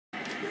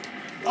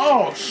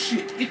Oh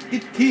shit!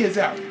 It kids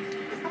out.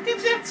 I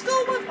think that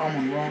school bus. I'm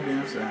on the wrong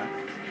damn side.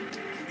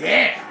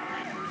 Yeah.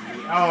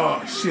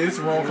 Oh shit! It's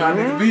the wrong kind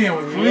of nigga to be in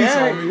with police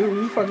on me.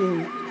 You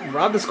fucking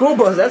robbed the school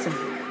bus. That's some.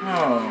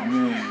 Oh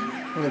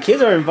man. When the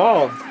kids are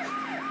involved.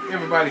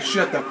 Everybody,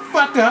 shut the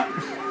fuck up.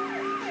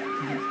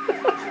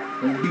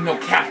 There'll be no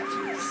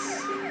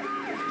cabbages.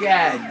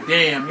 God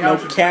damn, y'all.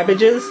 No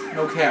cabbages.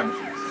 No cabbages.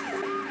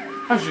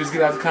 I should just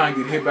get out the car and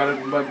get hit by the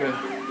bugger.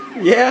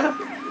 Yeah.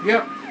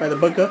 Yep. By the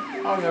bugger.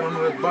 Oh, y'all don't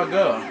know that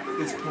bugger.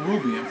 It's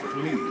Peruvian for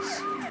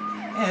police.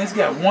 Man, it's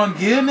got one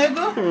gear,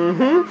 nigga.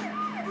 Mm-hmm.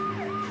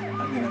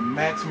 I get a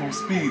maximum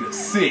speed of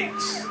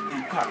 6.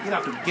 And car, get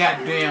out the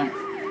goddamn.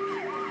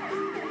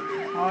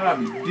 Oh, I'll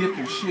be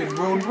dipping shit and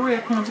rolling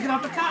breadcrumbs. Get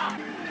out the car.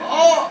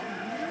 Oh!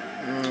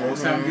 Old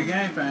time big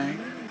gang thing.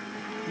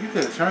 You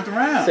could have turned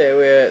around.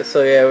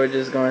 So yeah, we're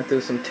just going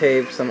through some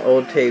tapes, some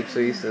old tapes.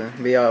 We used to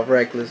be all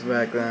reckless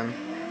back then.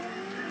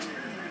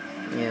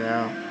 You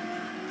know.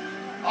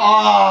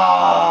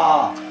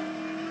 Oh!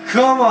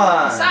 Come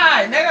on!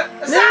 Side, nigga!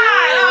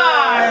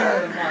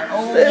 Side!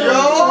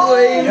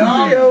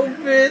 Yo,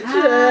 bitch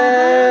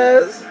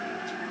ass!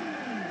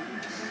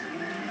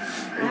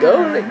 Go,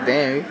 Nick.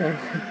 Damn, you can't.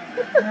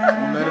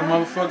 Don't let a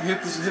motherfucker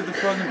hit the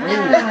fucking.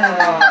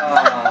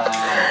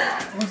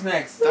 What's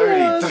next? 30.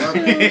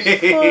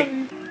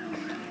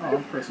 Oh,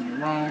 I'm pressing the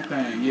wrong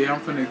thing. Yeah,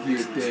 I'm finna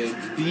get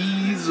that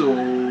diesel.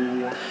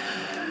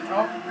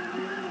 Oh,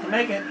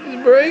 make it.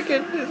 It's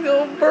breaking. It's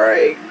gonna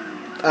break.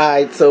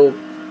 Alright, so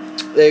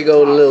there you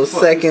go. The little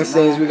second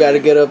scenes. We gotta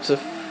get up to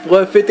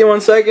what?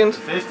 51 seconds.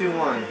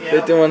 51. Yep.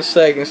 51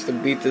 seconds to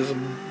beat this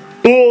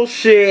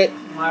bullshit.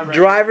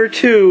 Driver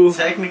 2.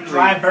 Technically.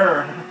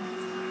 Driver.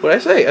 What'd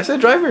I say? I said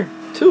driver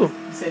 2. You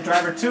said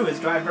driver 2 is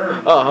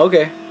driver. Oh,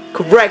 okay.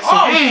 Correction.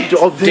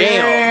 Oh,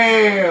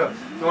 damn.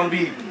 You wanna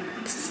be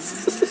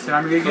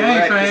Time to get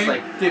gang correct? It's thing.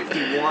 like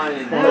 51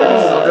 and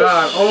Oh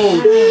god.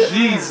 Oh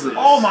Jesus.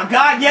 Oh my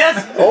god,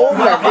 yes! Oh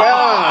my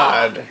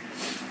god.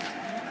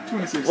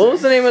 26. What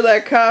was the name of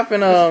that cop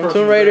in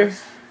Tomb Raider?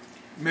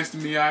 Mr.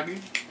 Miyagi.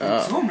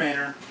 Tomb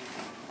Raider.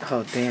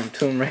 Oh damn,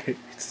 Tomb Raider.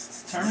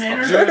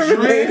 Terminator.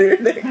 Terminator.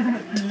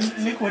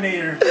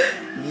 Liquidator.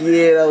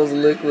 Yeah, that was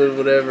Liquid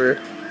whatever.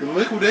 The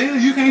Liquidator?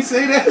 You can't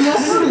say that no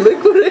more.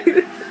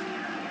 Liquidator.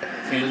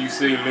 Can you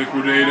say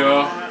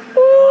Liquidator?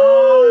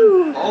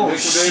 Ooh. Oh Liquidator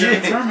shit!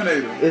 and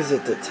Terminator. Is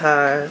it the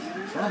tires?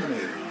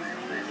 Terminator.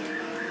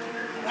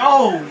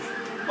 Oh!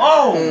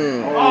 Oh!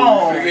 Mm.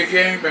 Oh! Finna get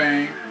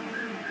gangbang.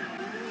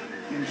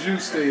 And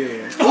juice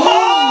their ass.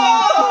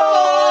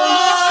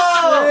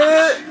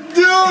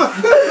 Dude!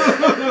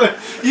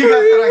 You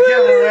got that on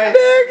camera, right?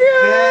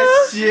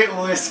 That shit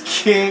was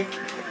kick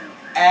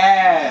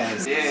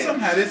ass. Yeah.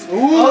 Somehow this. Ooh.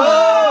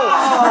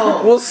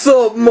 Oh! What's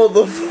up,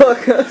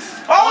 motherfucker?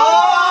 Oh!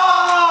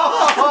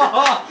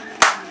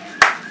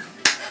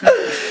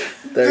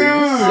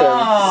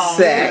 37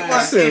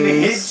 seconds. Fucking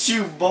hit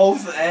you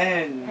both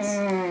ends.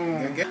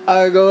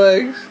 Alright, go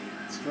eggs.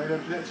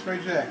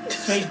 Straight jack.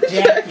 Straight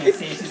jack, you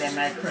see that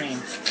nice cream.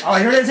 Oh,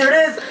 here it is, here it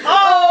is! Oh!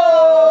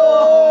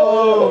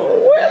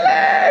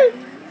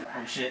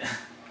 Oh, shit.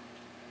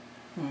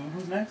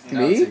 Who's next?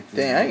 Me?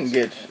 Damn, I can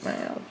get you,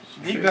 man.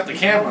 You got the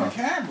camera.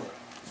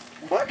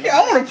 Fuck yeah,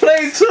 I wanna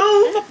play too.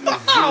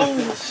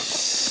 Oh,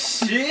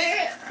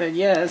 shit. Said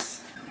yes.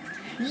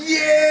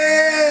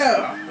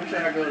 Yeah! Where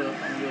should I go to?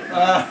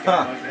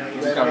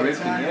 You got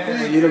risky,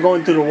 yeah. You're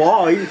going through the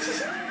wall. You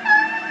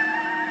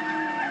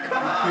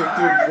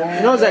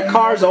know that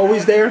car's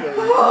always there? Dude, I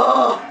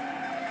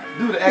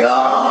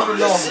don't even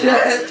know.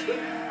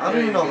 I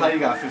don't even know how you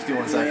got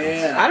 51 seconds.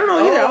 Yeah. I don't know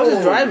either. I was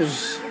just driving.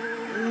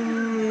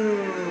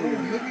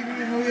 Look at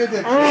you, know you had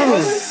that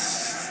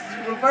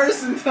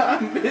Reversing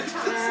time, bitch.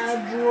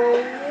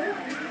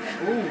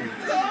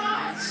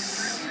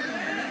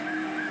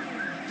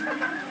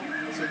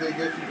 That's what they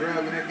get you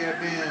driving that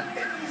goddamn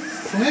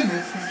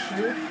Plymouth and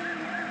shit.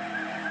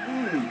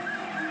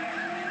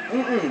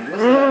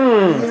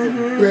 That's the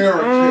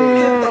barricade.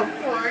 Get the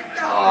fuck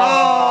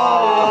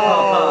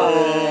Oh!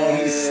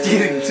 He's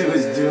skidding to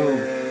his doom.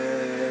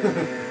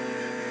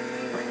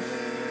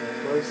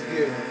 First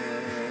gear.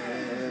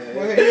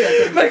 Well,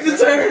 hey, Make the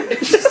turn.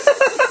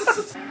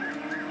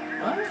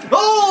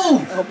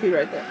 Oh! LP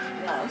right there.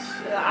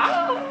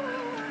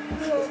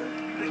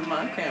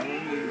 My camera.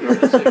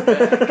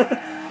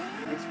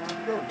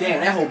 Damn,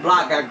 that whole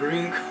block got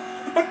green.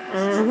 They're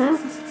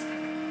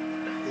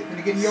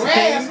gonna get in your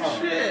ass.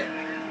 Shit.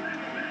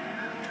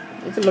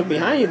 You can look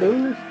behind you,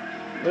 dude.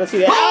 Let's see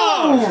that.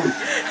 Oh!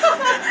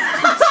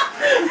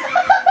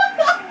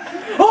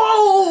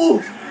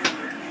 Oh!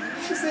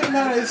 She said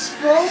not a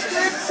stroke.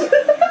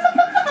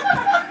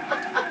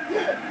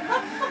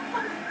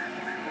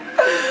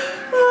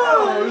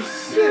 Oh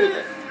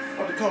shit. I'm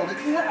about to call the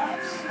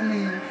cops. I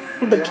mean,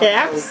 The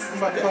caps? I'm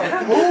about to call the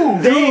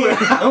oh, Dude,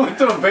 I went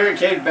through a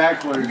barricade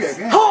backwards. you got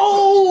game.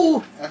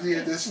 Oh! After you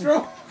had this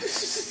stroke.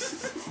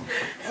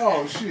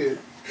 Oh shit.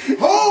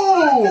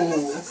 Oh!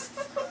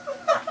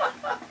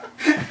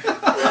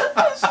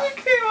 That shit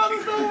came out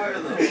of nowhere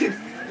though.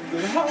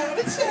 The heart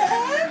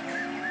attack.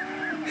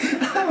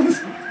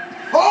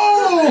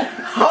 Oh!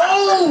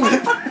 Oh!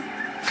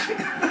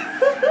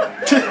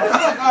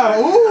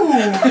 Ooh!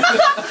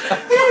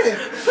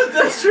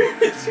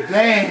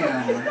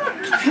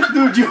 Damn.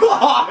 Dude, you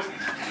off.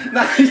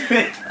 Not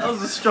even. That was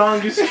the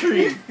strongest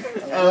streak.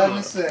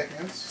 11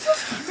 seconds.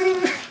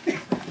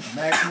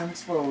 Maximum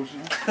exposure.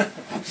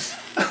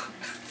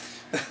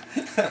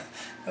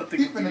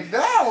 Keeping it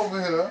down over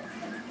here.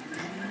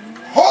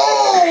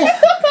 Oh!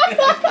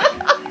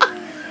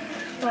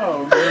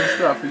 Oh, man,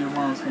 stop for your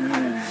mom's coming in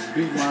and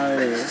beat my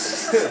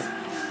ass.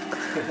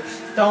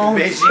 Don't.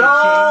 Dude,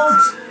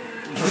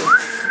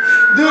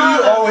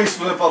 you always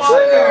flip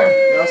upside down.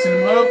 Y'all seen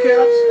them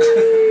hubcaps?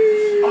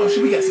 Oh,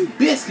 shit, we got some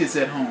biscuits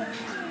at home.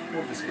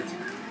 What biscuits?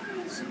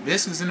 Some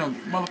biscuits in the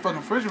motherfucking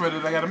refrigerator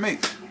that I gotta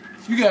make.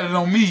 You got it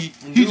on me.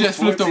 You He do just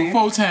flipped over 14.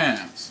 4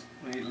 times.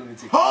 Wait, let me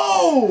take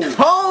Oh!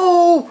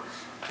 Oh!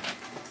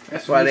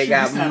 That's why they Shit,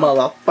 got he sound-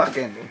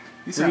 motherfucking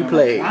he sound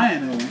replay. Like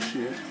lion and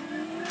shit.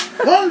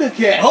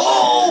 Thundercat!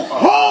 Oh!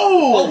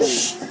 Oh!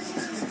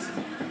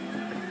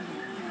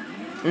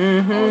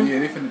 Mm-hmm. Oh yeah,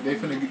 they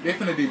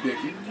finna be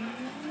dicky.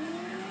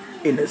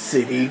 In a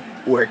city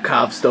where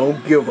cops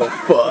don't give a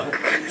fuck.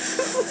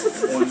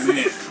 One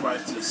man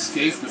tried to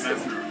escape them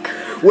after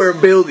Where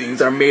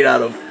buildings are made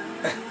out of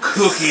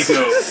cookie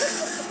dough.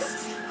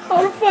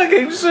 all the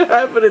fucking shit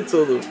happening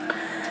to them.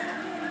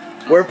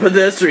 Where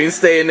pedestrians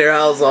stay in their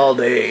house all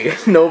day.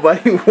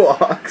 Nobody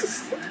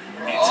walks.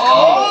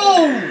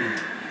 Oh!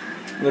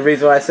 The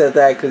reason why I said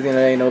that, because, you know,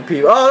 ain't no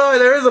people. Oh, no,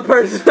 there is a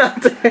person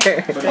out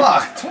there.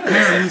 Fuck.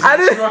 Apparently he's I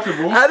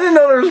indestructible. didn't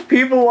know there was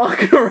people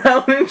walking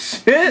around and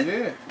shit.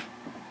 Yeah.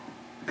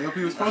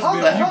 LP was supposed How to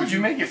be the on you, hell but did you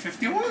make it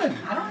 51? I don't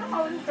know.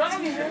 I was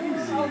driving. I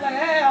was like,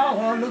 hey, oh,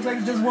 well, it looks like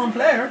it's just one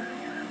player.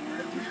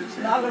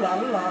 La la la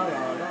la la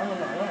la la la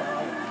la.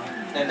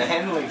 And the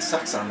handling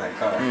sucks on that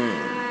car.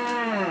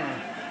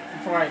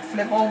 Before I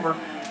flip over.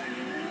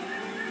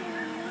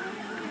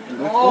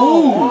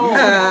 Ooh,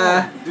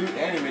 Dude,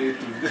 animated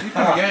through you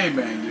finna game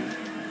bang you.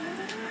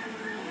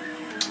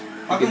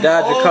 You can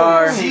dodge a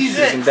car. You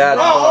Jesus. can dodge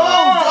a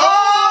car.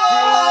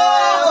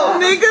 Oh!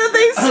 Nigga,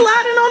 they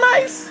sliding on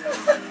ice.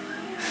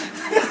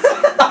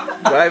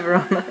 Driver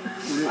on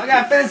ice. I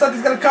got a feeling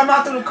something's gonna come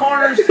out through the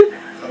corners.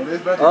 Oh, this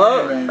about to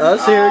game bang you. Oh,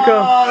 see, here it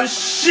comes. Oh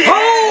shit!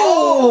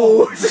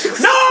 Oh!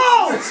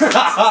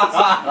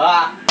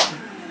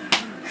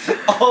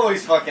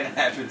 Always fucking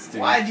happens to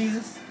me. Why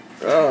Jesus?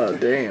 Oh,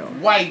 damn.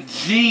 White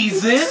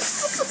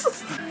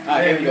Jesus.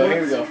 Alright, here we go,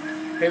 here we go.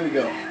 Here we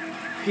go.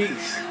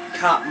 Peace,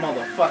 cop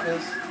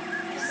motherfuckers.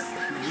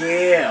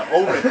 Yeah,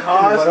 over the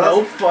cars,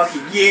 no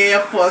fucking.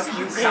 Yeah, fuck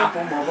you, cop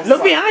motherfucker.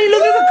 Look behind you!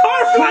 Look, there's a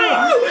car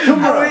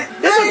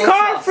flying! There's a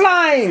car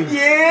flying!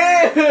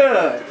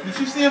 Yeah! Did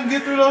you see him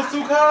get through those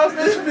 2 cars?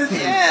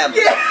 Yeah!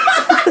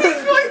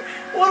 He's like,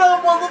 what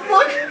up,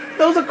 motherfucker?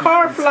 There was a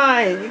car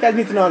flying! You guys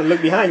need to know how to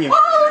look behind you.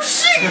 Oh,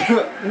 shit!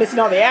 Missing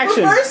all the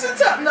action.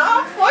 Versatile.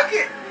 Nah, fuck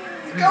it.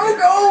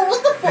 Go,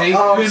 what the fuck? They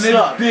Oh, finna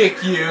suck.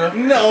 dick you.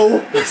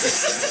 No.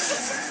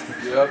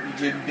 Yup, you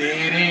getting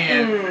dead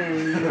in.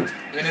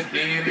 In a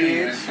dead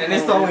end. And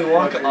it's the only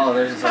one. Oh,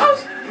 there's this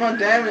How's my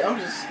damn it? I'm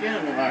just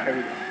skinning them. Alright, here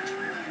we go.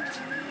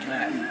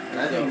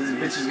 I think this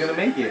bitch is gonna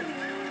make it.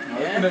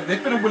 Yeah. They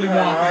finna Willy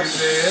Wonka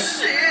his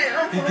ass.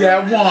 Shit. He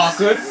got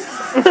Wonka.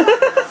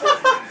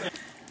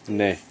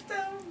 Nay.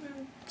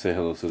 Say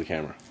hello to the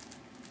camera.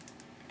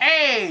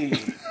 Hey!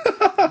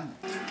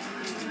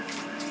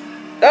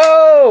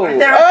 Oh! Right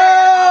there.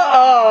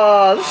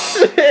 Oh,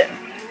 shit.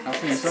 I've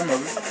seen some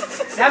of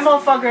it. That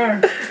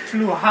motherfucker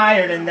flew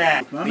higher than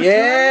that.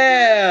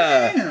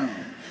 Yeah. Damn.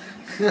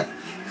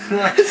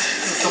 What the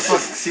fuck?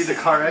 See the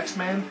car X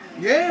Man?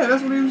 Yeah,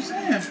 that's what he was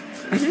saying.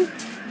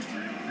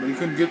 But he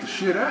couldn't get the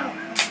shit out.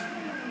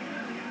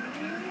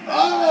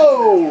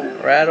 Oh!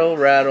 Rattle,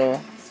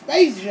 rattle.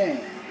 Space Jam.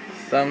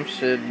 Some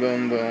shit,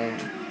 boom, boom.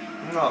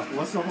 No,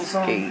 what's the whole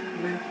song? Skate.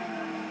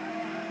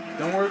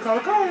 Don't worry, call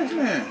the cars,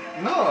 man.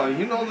 No,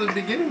 you know the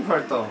beginning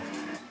part though.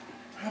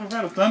 Rattle,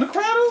 rattle, thunder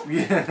cradle?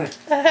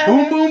 Yeah.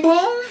 Boom, boom,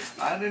 boom?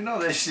 I didn't know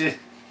that shit.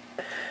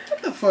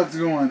 What the fuck's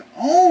going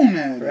on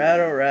there?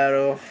 Rattle,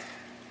 rattle.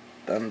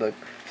 Thunder,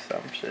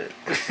 some shit.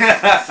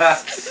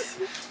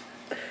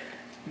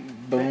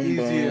 Boom,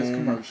 Easy as boom.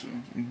 commercial.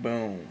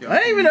 Boom. I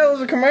didn't even know it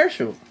was a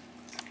commercial.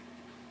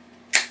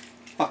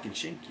 Fucking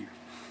shake you.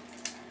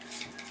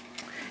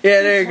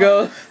 Yeah, there you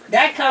go.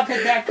 That cop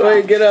hit that car.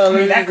 Wait, get out. I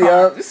mean, Let that me see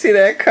car. up. See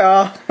that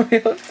car up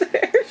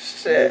there? Yeah,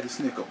 Shit. the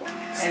Snicker bar.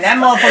 And that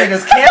motherfucker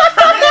just kept.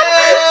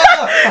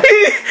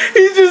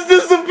 he just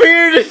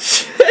disappeared and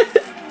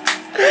shit.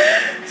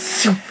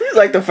 He's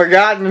like the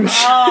forgotten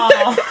shit.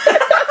 Oh.